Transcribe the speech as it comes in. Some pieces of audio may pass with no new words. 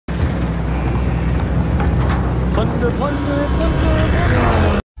You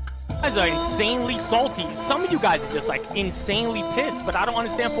guys are insanely salty. Some of you guys are just like insanely pissed, but I don't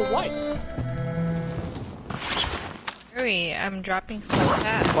understand for what. Hurry, I'm dropping some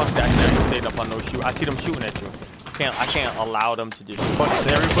fast. Fuck that shit. Stayed up on no shoot. I see them shooting at you. I can't allow them to just. Fuck,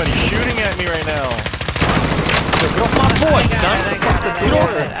 everybody shooting at me right now. Get off my boy, son.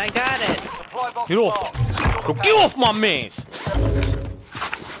 I got it. Get off. Get off my mans.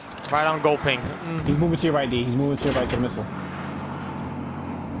 Right on go ping. He's moving to your right, D. He's moving to your right to the missile.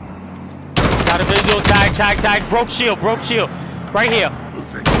 Got a visual. Tag. Broke shield. Right here.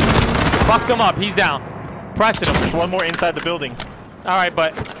 Fucked him up. He's down. Pressing him. There's one more inside the building. Alright,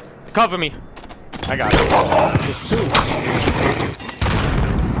 but cover me. I got it. There's two. Know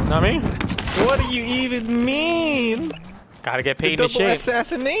what I mean? What do you even mean? Gotta get paid The in double shape.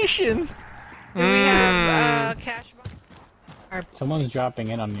 assassination. Do we have cash? Someone's dropping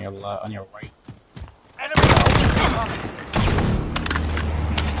in on your right.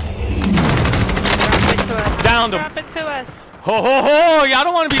 Downed him. Drop it to us. Ho ho ho! Y'all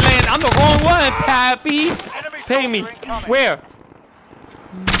don't want to be laying. I'm the wrong one, Pappy. Pay me. Where?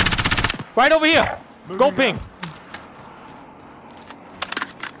 Right over here. Go ping.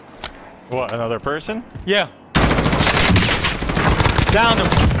 What? Another person? Yeah. Downed him.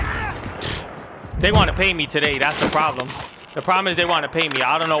 They want to pay me today. That's the problem. The problem is they want to pay me.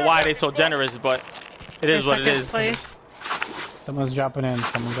 I don't know why they're so generous, but it is what it is. Someone's dropping in.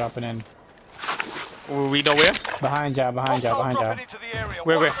 We know where? Behind y'all.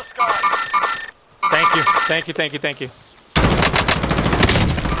 Where? Thank you.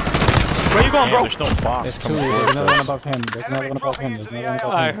 Where you going, bro? There's no box. There's two. There's another one above him.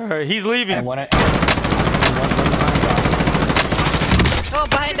 I heard. He's leaving. And one Oh,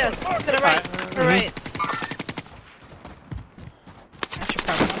 behind us. To the right. To the right. I should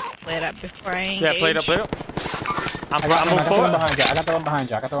probably play it up before I engage. Yeah, play it up. I'm I got moving the one forward. behind you. I got the one behind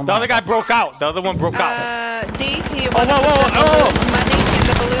you. The other guy broke out. The other one broke out. D, he whoa. money in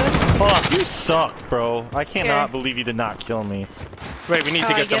the balloon. Hold on. You suck, bro. I cannot believe you did not kill me. Wait, we need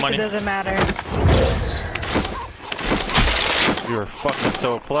to get the money. It doesn't matter. You were fucking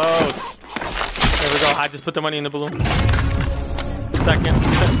so close. There we go. I just put the money in the balloon. Second.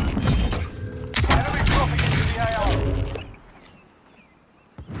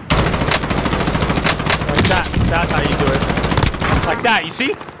 Like that. That's how you do it. Like that, you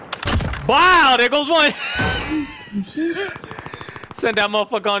see? Wow, there goes one. Send that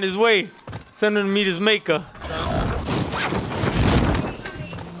motherfucker on his way. Send him to meet his maker.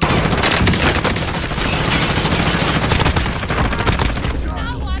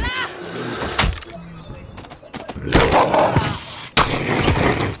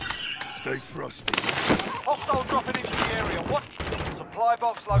 Stay frosty. Hostile dropping into the area. What? Supply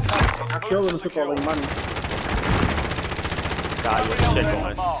box located. I killed him and took all the money. God, your shit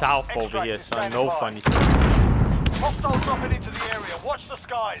going south over here, son. No funny. Hostile dropping into the area. Watch the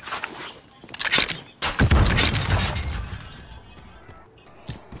skies.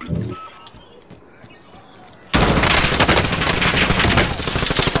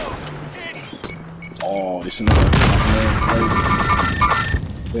 Oh, this is another man.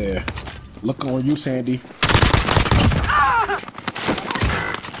 There. Look on you, Sandy.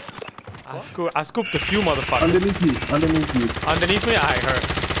 I scooped a few motherfuckers. Underneath you. Underneath me? I heard.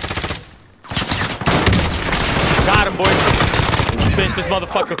 Got him, boys. Finish this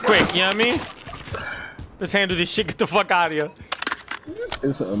motherfucker quick, you know what I mean? Let's handle this shit. Get the fuck out of here.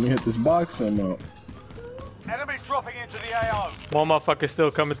 Let me hit this box and Enemy dropping into the AO. One motherfucker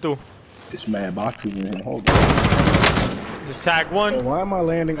still coming through. This mad boxes in here. Hold on. Just tag one. Hey, why am I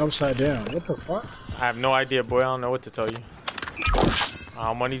landing upside down? What the fuck? I have no idea, boy. I don't know what to tell you.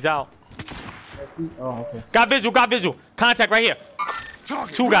 Money's out. Oh, okay. Got visual. Contact right here.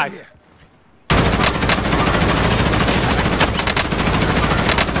 Two guys.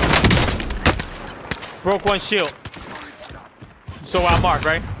 Broke one shield. So I marked,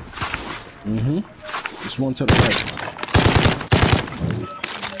 right? Mm-hmm. This one to the right.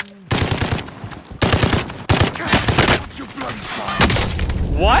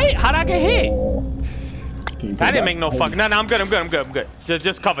 What? How'd I get hit? That didn't make no fuck. No, I'm good.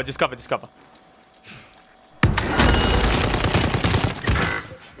 Just cover.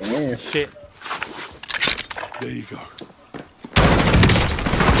 Damn. Shit. There you go.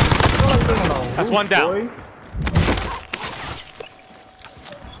 That's one down.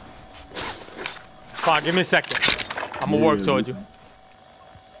 Fine, give me a second. I'm gonna work towards you.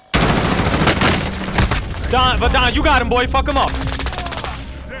 Don, you got him, boy. Fuck him up.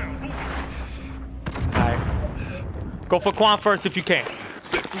 Alright. Go for Quan first if you can.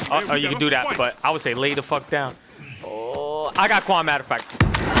 Oh, you can do that, but I would say lay the fuck down. I got Quan, matter of fact.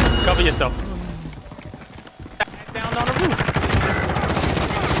 Cover yourself. Down on the roof.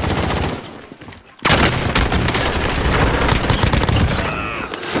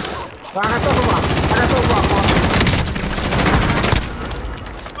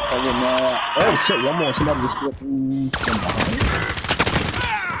 Oh shit, one more. Somebody just flipped from behind.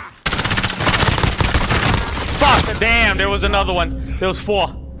 Fuck! Damn, there was another one. There was 4.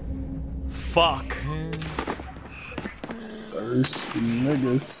 Fuck. Thirsty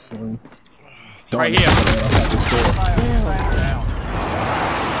niggas. Right here.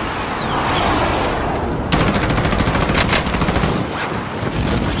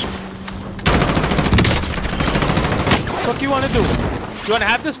 What you wanna do? You wanna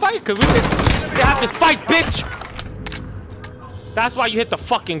have this fight? Cause we have this fight, bitch! That's why you hit the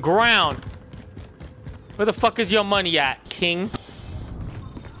fucking ground. Where the fuck is your money at, king?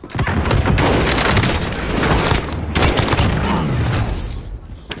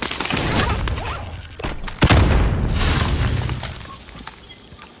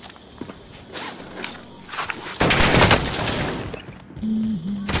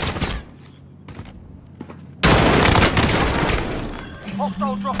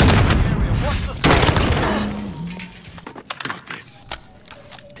 Hostile dropping into the area. Watch the sky.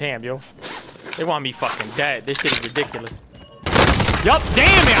 Damn, yo. They want me fucking dead. This shit is ridiculous. Yup,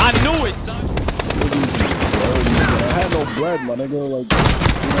 damn it! I knew it, son. I had no bread, my nigga. Like,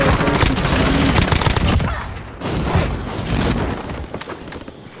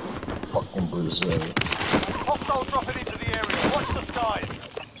 fucking Brazil. Hostile dropping into the area. Watch the skies.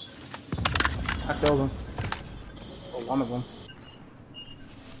 I killed him. Or one of them.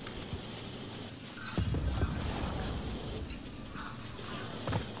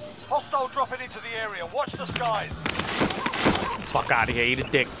 Hostile dropping into the area. Watch the skies. Fuck out of here, eat a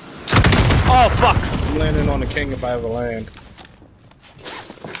dick. Oh, fuck. I'm landing on the king if I ever land.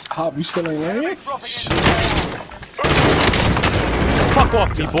 Hop, you still ain't landing? Fuck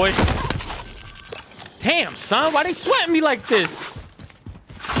off me, boy. Damn, son, why they sweating me like this?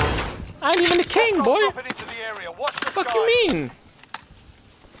 I ain't even the king, boy. Dropping into the area. Watch the Fuck skies. you mean?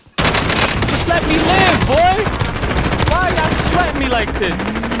 Just let me live, boy. Why y'all sweating me like this?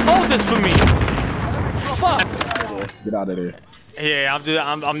 Hold this for me. Fuck. Get out of there. Yeah,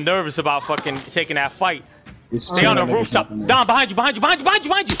 I'm nervous about fucking taking that fight. It's Stay on the niggas rooftop. jumping in. Down behind you, behind you, behind you, behind you,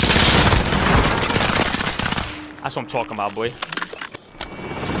 behind you. That's what I'm talking about, boy.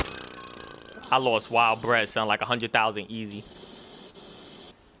 I lost wild bread, son, like 100,000 easy.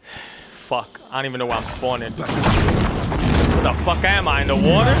 Fuck, I don't even know where I'm spawning. Where the fuck am I? In the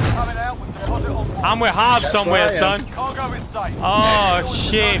water? I'm with Hobbs somewhere, son. Cargo is safe. Oh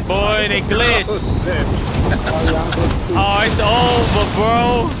shit, boy, they glitched. Oh shit. Oh, it's over,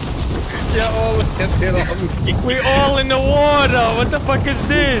 bro. You're all in on me. We all in the water. What the fuck is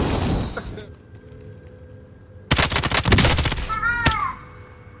this?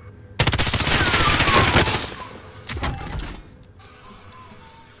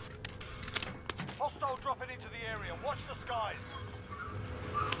 Hostile dropping into the area. Watch the skies.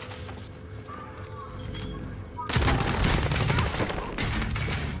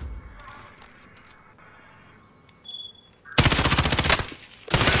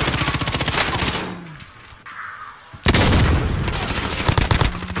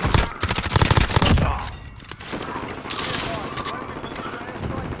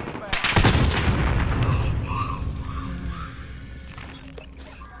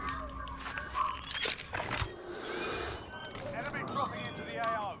 Enemy dropping into the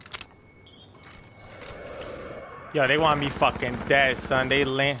AO. Yo, they want me fucking dead, son. They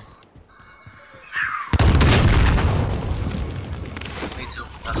land. Me too.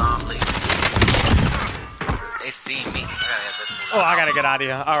 That's all I'm leaving. They see me. I gotta get out of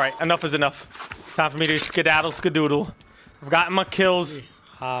here. All right, enough is enough. Time for me to skedaddle, skadoodle. I've gotten my kills.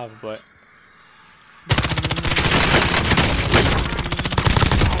 But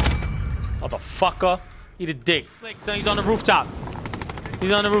motherfucker, eat a dick. Slick, son. He's on the rooftop.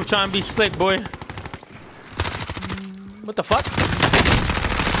 He's on the roof trying to be slick, boy. What the fuck?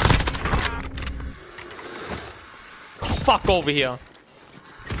 Fuck over here.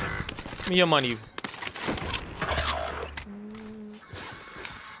 Give me your money.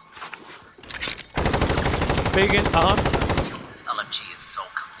 Bacon, This LMG is so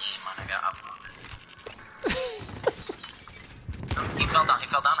clean, my nigga. He fell down. I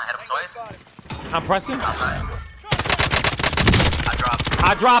hit him twice. I'm pressing. Outside.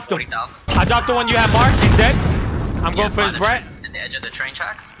 I dropped him. 40,000. I dropped the one you had marked. He's dead. I'm going for his bread. At the edge of the train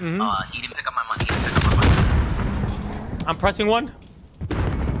tracks. Mhm. He didn't pick up my money. I'm pressing one.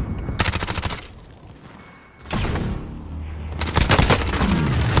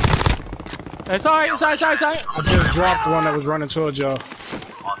 It's alright, it's alright, it's alright. I just dropped one that was running towards y'all.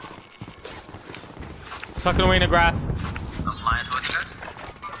 Awesome. Tucking away in the grass. I'm flying towards you guys.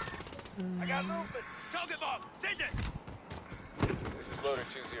 I got movement. Target bomb. Send it. This is loader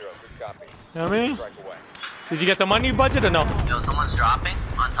 2-0. Good copy. You know what I mean? Strike away. Did you get the money budget or no? Yo, someone's dropping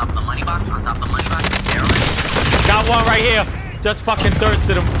on top of the money box. On top of the money box. Got one right here. Just fucking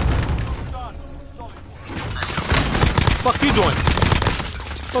thirsted him. Fuck you doing?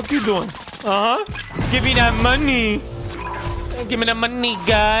 Fuck you doing? Give me that money. Give me that money,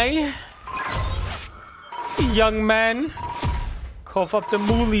 guy. Young man. Cough up the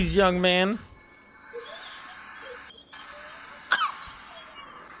moolies, young man.